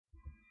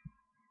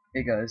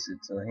Hey guys,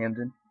 it's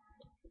Hamden.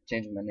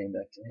 Changing my name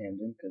back to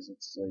Hamden because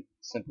it's like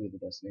simply the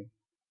best name.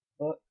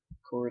 But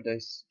Cora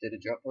Dyce did a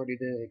drop party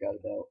today. I got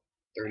about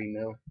 30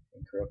 mil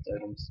in corrupt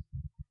items.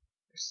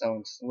 They're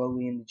selling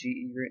slowly in the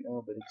GE right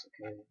now, but it's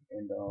okay.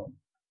 And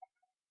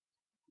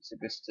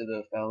took us to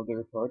the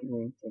Falador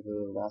Partyroom for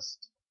the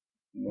last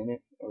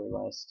minute or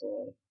last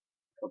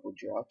couple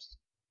drops.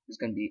 There's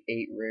gonna be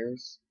 8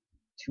 rares.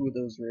 2 of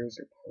those rares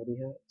are party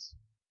hats.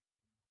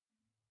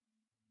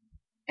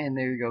 And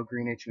there you go,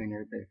 green H-Wing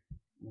right there.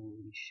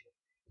 Holy shit.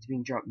 It's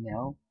being dropped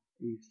now?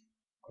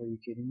 Are you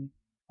kidding me?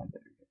 I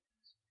better get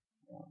this.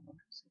 No, I'm not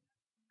gonna say it.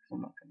 'Cause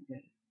I'm not gonna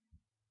get it.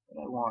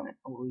 But I want it.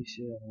 Holy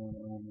shit, I want it,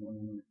 I want it, I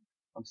want it.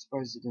 I'm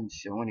surprised it didn't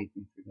show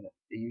anything for that.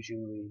 It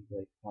usually,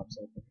 like, pops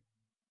up.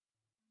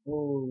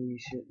 Holy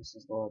shit, this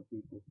is a lot of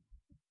people.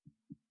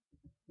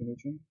 Green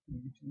H-Wing?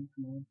 Green H-Wing,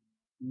 come on.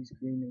 Please,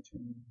 green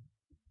H-Wing.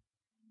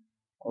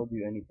 I'll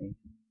do anything.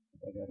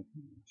 If I got a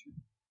green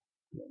H-Wing.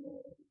 I don't know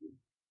what I would do.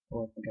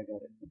 Oh, I think I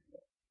got it. I think I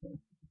got it.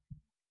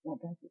 No, I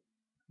got it.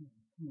 Come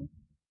on, come on.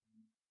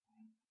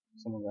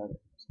 Someone got it.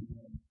 Someone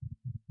got it.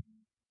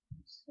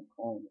 I'm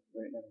calling it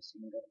right now.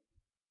 Someone got it.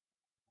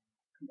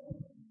 Come on.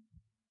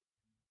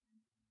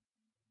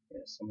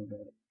 Yeah, someone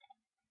got it.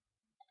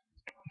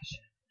 Gosh.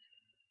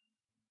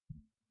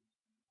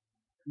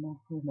 Come on,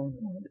 come on.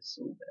 I want it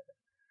so bad.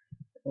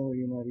 Oh,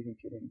 you're not even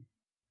kidding.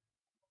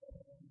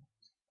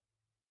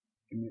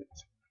 Give me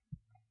this.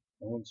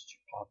 No one's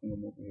popping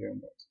them over here.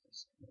 And that's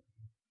this.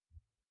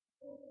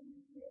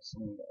 Yeah,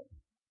 someone got it.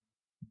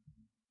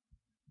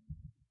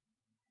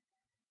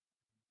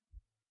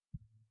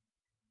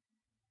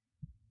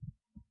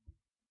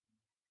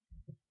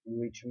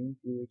 Blue H-Wing,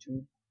 Blue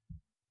H-Wing.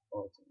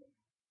 Oh, it's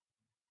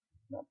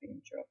not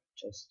being dropped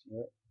just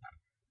yet.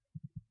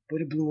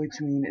 But a Blue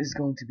H-Wing is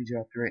going to be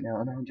dropped right now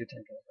on 110.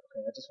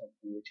 Okay, I just want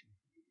Blue H-Wing.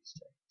 Please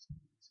check this.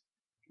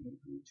 Give me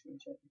Blue H-Wing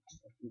check.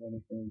 Don't do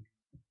anything.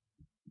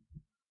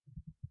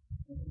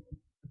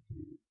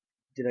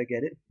 Did I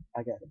get it?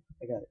 I got it.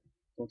 I got it.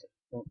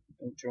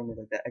 Don't throw me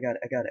like that. I got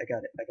it. I got it. I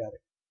got it. I got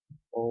it.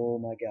 Oh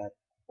my god.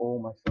 Oh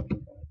my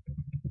fucking god.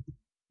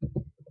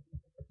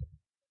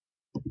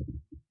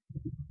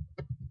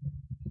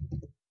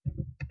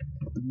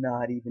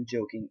 Not even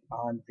joking.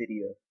 On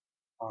video.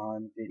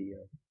 On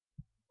video.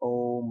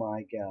 Oh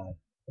my god.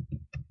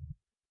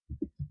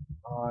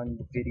 On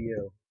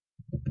video.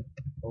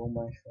 Oh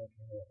my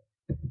fucking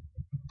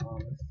god.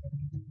 On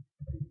fucking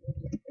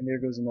video. And there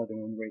goes another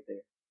one right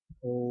there.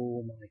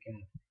 Oh my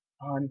god.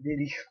 On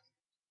video.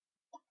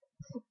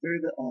 What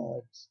are the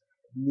odds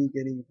of me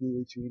getting a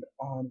blue H-Wing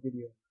on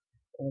video?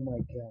 Oh my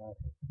god.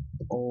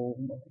 Oh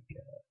my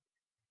god.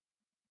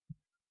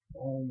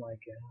 Oh my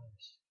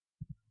gosh.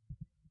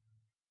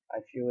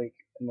 I feel like,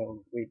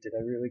 no, wait, did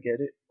I really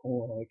get it?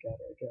 Oh my god,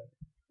 I got it.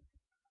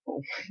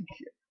 Oh my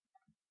god.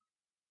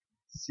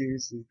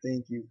 Seriously,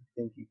 thank you,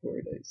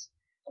 Cora Dyce.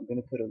 I'm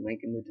gonna put a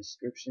link in the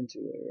description to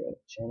her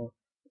channel.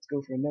 Let's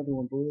go for another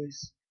one,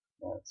 boys.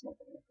 No, it's not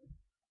gonna happen.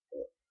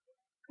 But,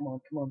 come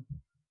on, come on.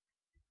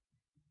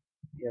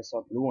 Yeah, I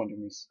saw blue under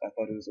me. I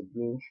thought it was a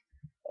blue,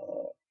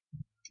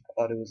 I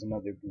thought it was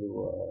another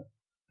blue,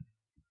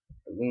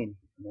 balloon.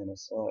 And then I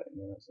saw it, and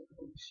then I was like,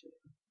 holy shit.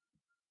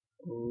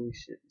 Holy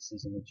shit, this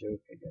isn't a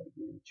joke. I got a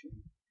blue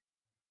tree.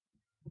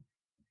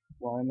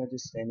 Why am I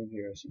just standing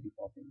here? I should be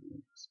popping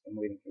balloons. I'm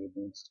waiting for the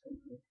balloons to come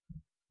here.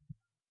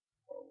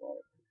 Oh,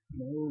 why?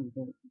 No,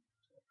 don't.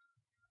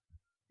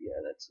 Yeah,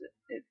 that's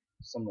it.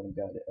 Someone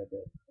got it, I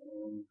bet.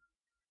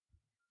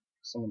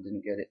 Someone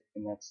didn't get it,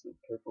 and that's the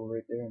purple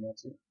right there, and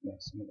that's it. No,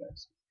 someone got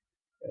it.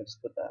 Yeah, I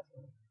just put that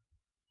one.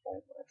 Oh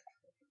my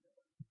fucking.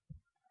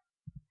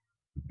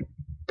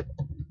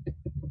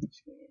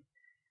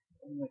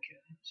 Oh my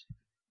gosh.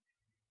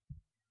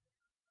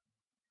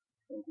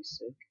 I'm gonna be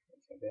sick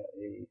if I got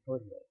a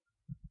party light,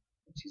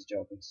 which he's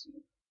dropping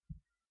soon.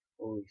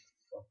 Holy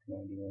fuck,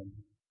 91.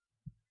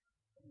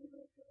 Oh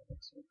my god,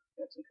 that's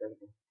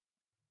incredible.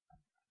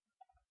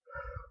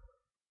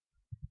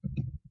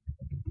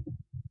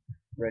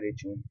 Red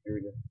H-Wing, here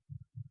we go.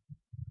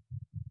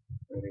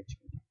 Red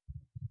H-Wing.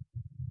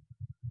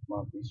 Come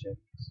on, please check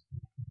this.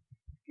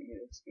 Give me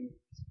this, give me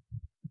this.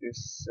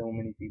 There's so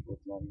many people,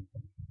 it's not even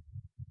funny.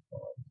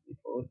 Did he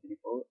pull it? Did he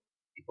pull it?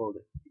 He pulled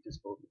it. He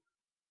just pulled it.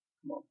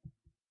 Come on.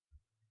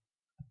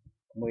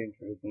 I'm waiting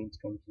for the balloon to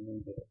come to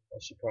me, but I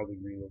should probably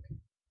relocate.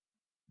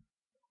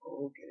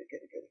 Oh, get it,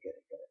 get it, get it, get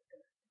it, get it,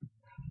 get it.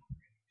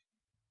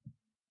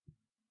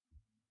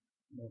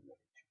 No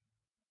Red H-Wing.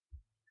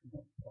 Come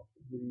on, pop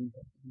the balloon,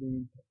 pop the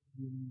balloon, pop the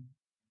balloon.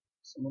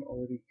 Someone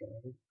already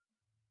got it.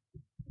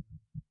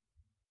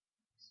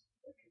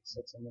 Okay,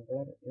 said someone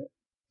got it, yep.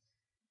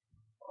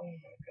 Oh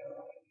my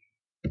god.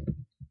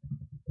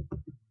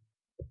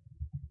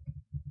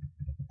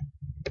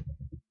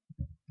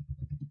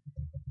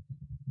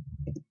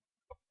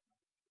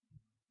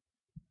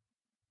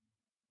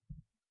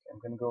 Okay, I'm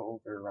gonna go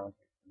over around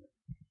here.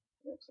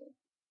 That's it.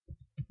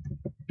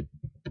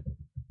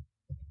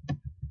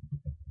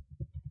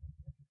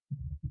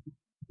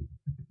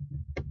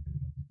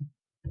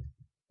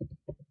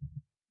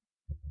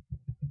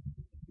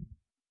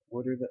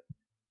 What are the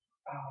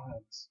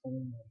odds? Oh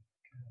my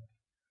god.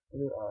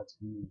 What are the odds?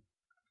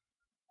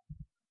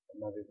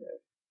 Another red.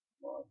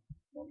 Come on.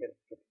 Come on, get it,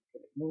 get it,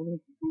 get it. No, no,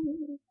 no, no,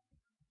 no.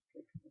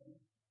 Okay, come on.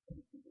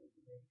 Anything but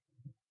the red.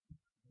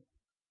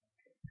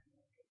 Okay, come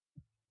on, get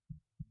it.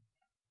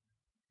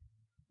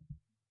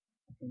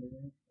 Into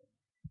that.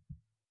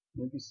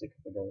 I'm gonna be sick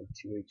if I got like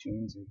 2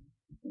 H-Wings or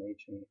an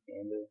H-Wing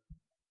and a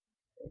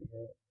red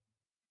hat.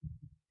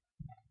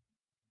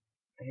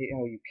 I hate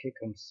how you kick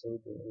them so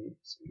delayed,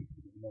 so you're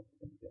never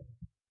gonna get it.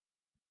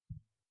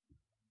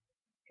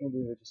 Can't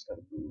believe I just got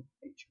a blue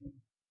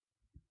H-Wing.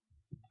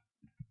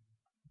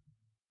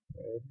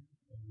 Red.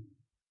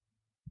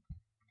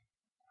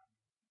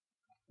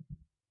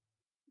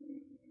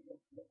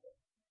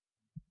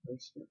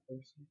 First, I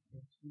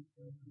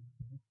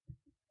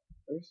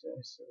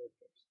said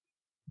first.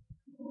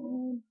 Come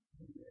on.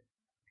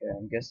 Okay,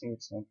 I'm guessing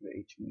it's time for the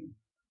H-Wing.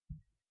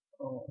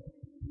 Oh,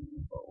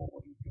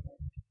 what are you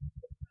doing?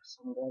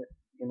 Someone got it.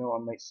 You know, I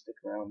might stick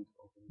around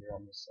over here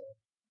on this side.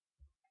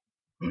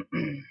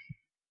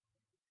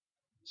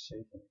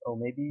 Shaking. Oh,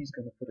 maybe he's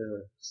gonna put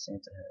a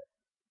Santa hat.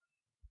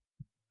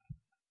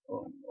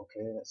 Oh,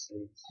 okay, that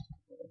saves.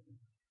 Whatever.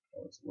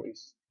 That was a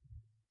waste.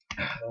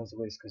 That was a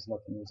waste because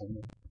nothing was in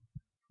there.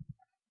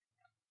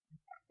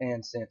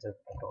 And Santa,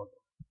 I called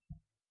it.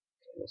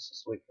 Okay, let's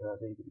just wait for that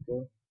baby to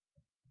go.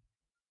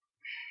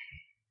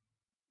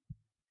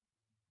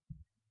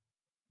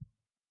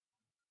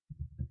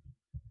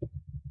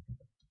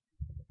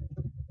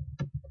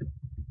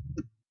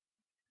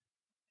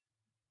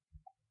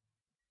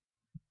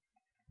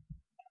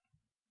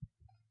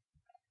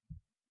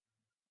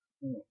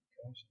 Oh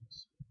gosh,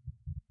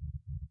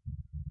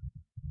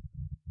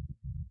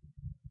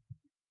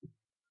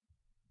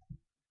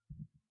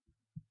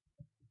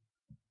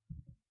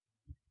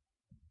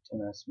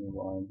 don't ask me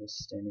why I'm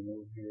just standing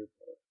over here,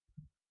 but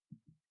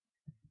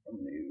I'm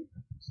new.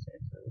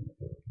 Santa in the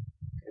building.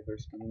 Okay,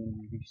 burst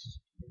balloon, burst.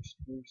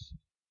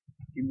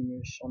 Give me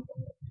a shot.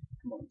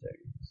 Come on,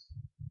 Jaggers.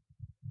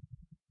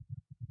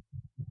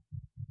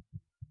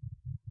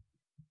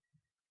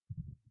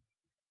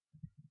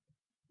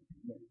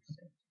 No,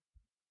 Santa.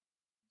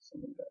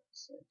 Someone got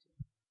Santa.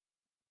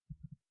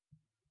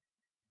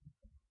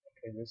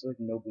 Okay, there's like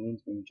no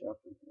balloons being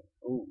dropped over here.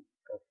 Oh,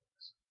 got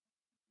this.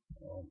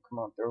 Come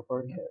on, throw a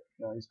party hat.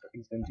 No, he's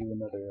gonna do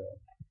another,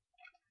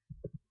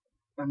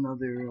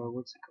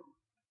 what's it called?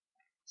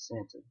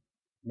 Santa.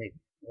 Maybe.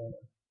 I don't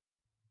know.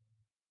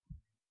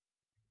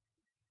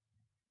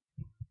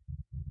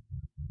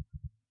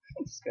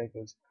 This guy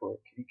goes, Cora,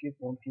 can you give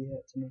one P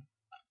hat to me?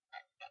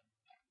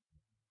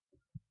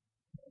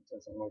 It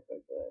doesn't work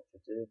like that.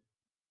 If it did,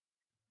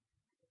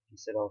 he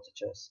said all to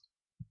chest.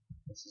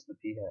 This is the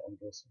P hat, I'm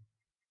guessing.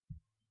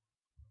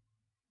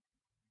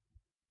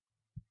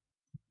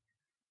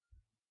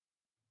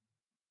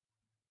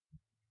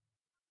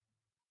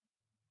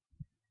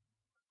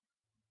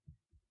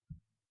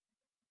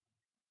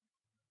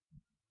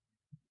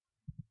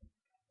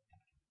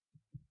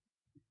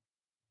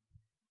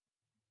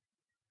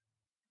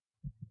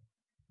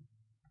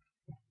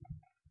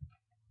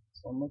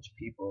 So much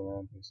people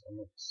around here, so I'm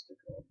gonna stick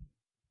around.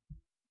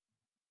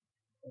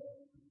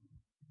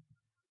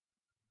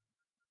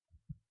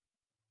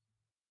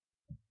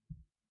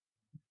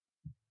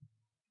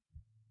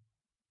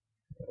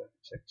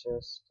 Check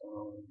chest.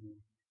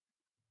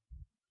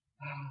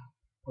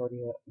 Party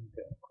hat.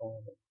 Okay, I'm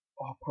calling it.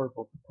 Oh,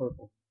 purple,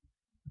 purple.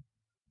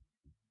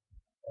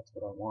 That's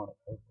what I want. A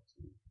purple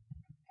too.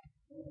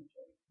 Man,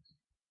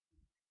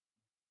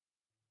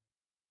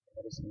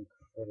 that is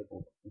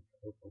incredible.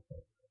 Purple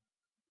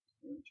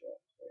being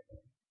dropped right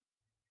now.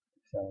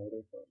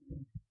 Falador party.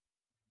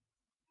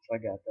 If I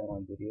got that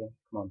on video,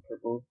 come on,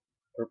 purple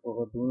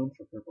balloon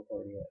for purple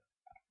party hat.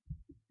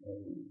 No,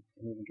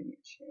 didn't even give me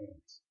a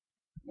chance.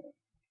 No,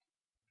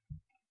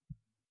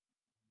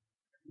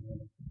 no,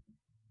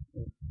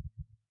 no,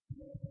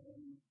 no.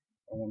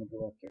 I want to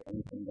go after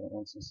anything, but I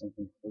want to see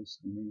something close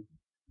to me.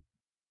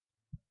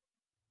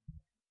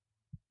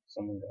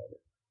 Someone got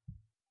it,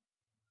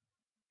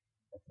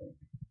 I think.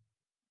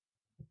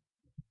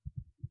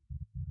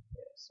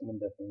 Yeah, someone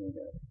definitely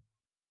got it.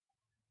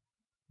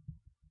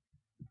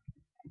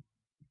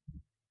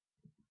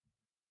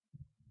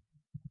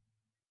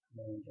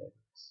 Come on,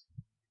 Jax.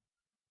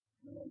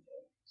 Come on,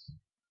 Jax.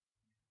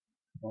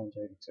 Come on,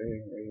 Jax.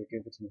 Right here,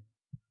 give it to me.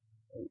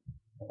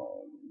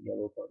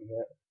 Yellow party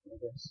hat, I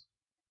guess.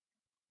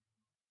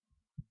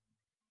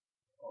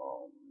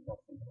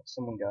 Nothing.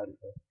 Someone got it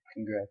though.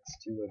 Congrats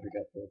to whoever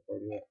got the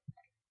party hat.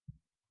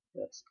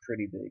 That's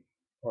pretty big.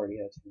 Party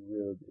hat's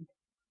real big.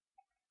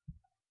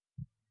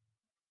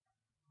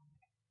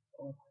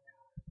 Oh,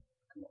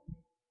 come on.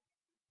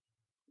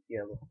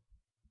 Yellow.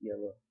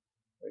 Yellow.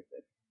 Right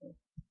there. Oh,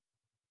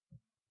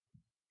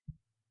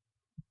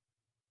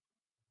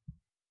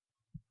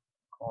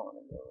 come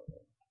on, yellow.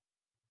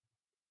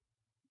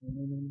 No,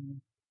 no, no, no.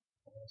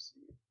 I want to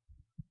see it.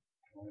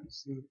 I want to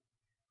see it.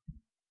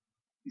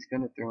 He's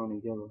gonna throw in a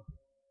yellow.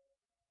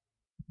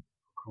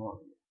 Come on.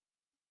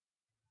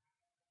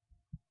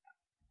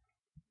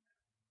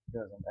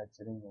 Because I'm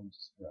exiting and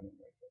just running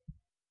right there.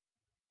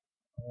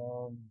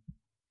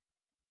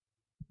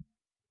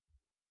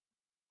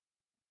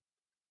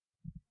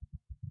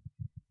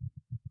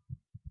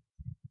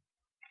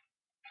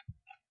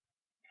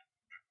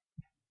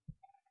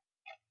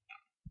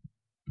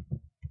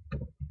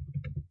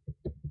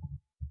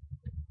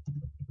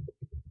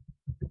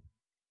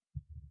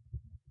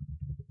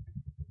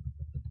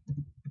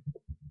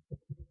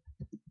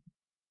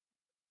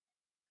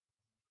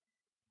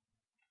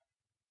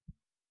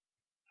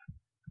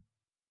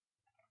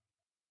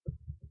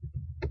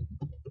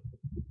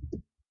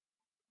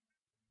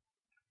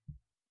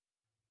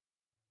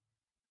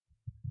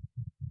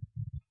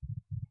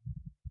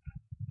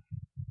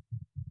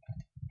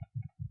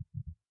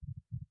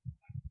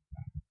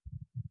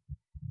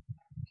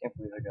 Can't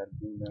believe I got a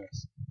blue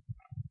mask.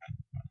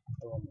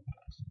 Oh my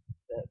gosh.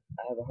 That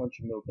I have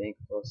 100 mil bank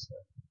plus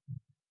that.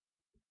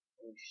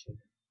 Holy shit.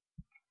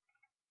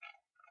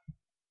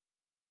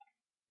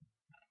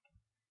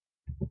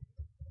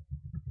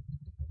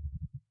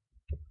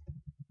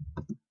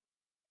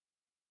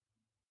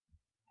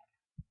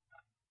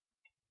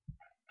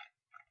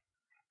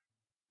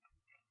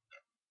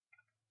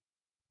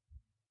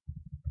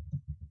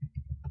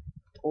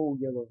 Oh,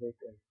 yellow right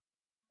there.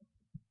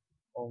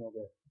 Oh my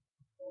god.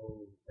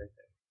 Oh, right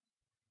there.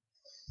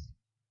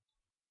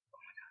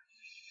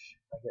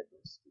 I get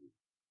this, dude.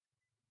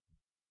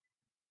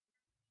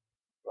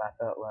 Laugh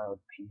out loud,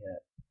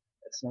 P-hat.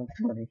 That's not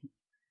funny.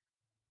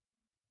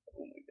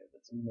 Oh my god,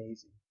 that's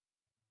amazing.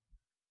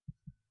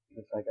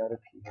 If I got a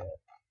P-hat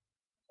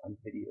on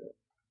video.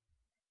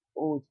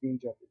 Oh, it's being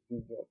dropped, it's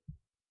being dropped.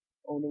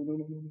 Oh no, no,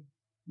 no, no, no.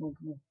 Come on,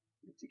 come on.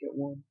 You have to get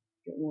one.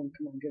 Get one,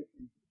 come on, get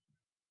one.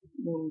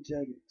 No,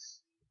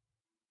 Jagex.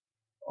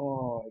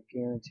 Oh, I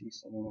guarantee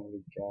someone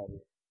already got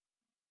it.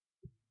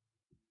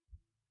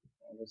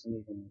 I wasn't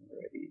even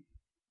ready.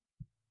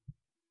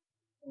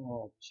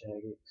 Oh,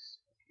 Jagex.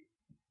 Okay.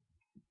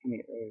 Give me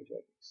it right here,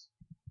 Jagex.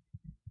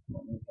 Come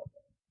on, let me pop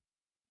that.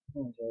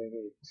 Come on,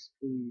 Jagex,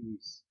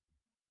 please.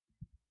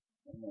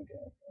 Oh my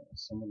god,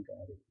 someone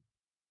got it.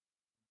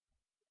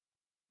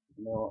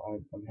 No,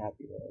 I'm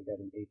happy that I got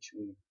an H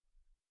win.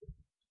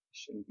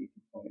 Shouldn't be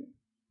complaining.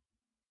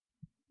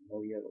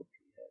 No yellow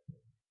P-hat.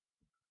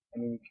 I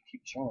mean, you can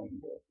keep trying,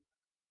 but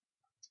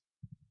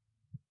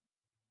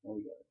no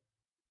yellow.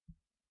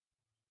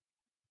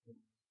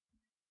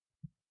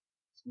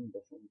 Someone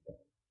definitely got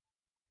it.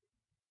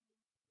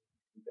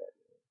 You got it.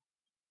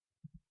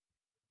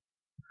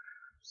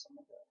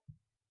 Someone got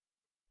it.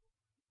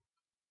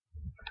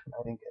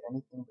 I didn't get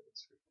anything, but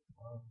it's freaking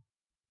fun.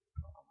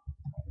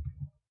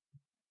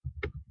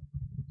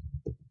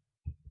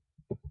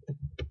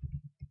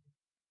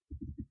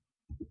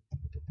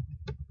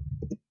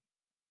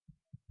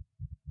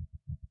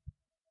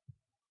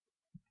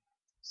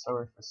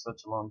 Sorry for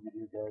such a long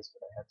video, guys,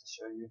 but I had to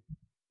show you.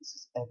 This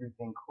is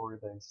everything Cora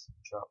Dyce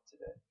dropped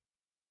today.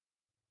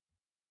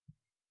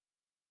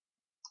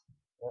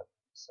 Yep.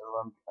 So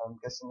I'm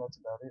guessing that's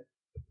about it.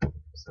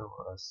 So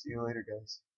see you later, guys.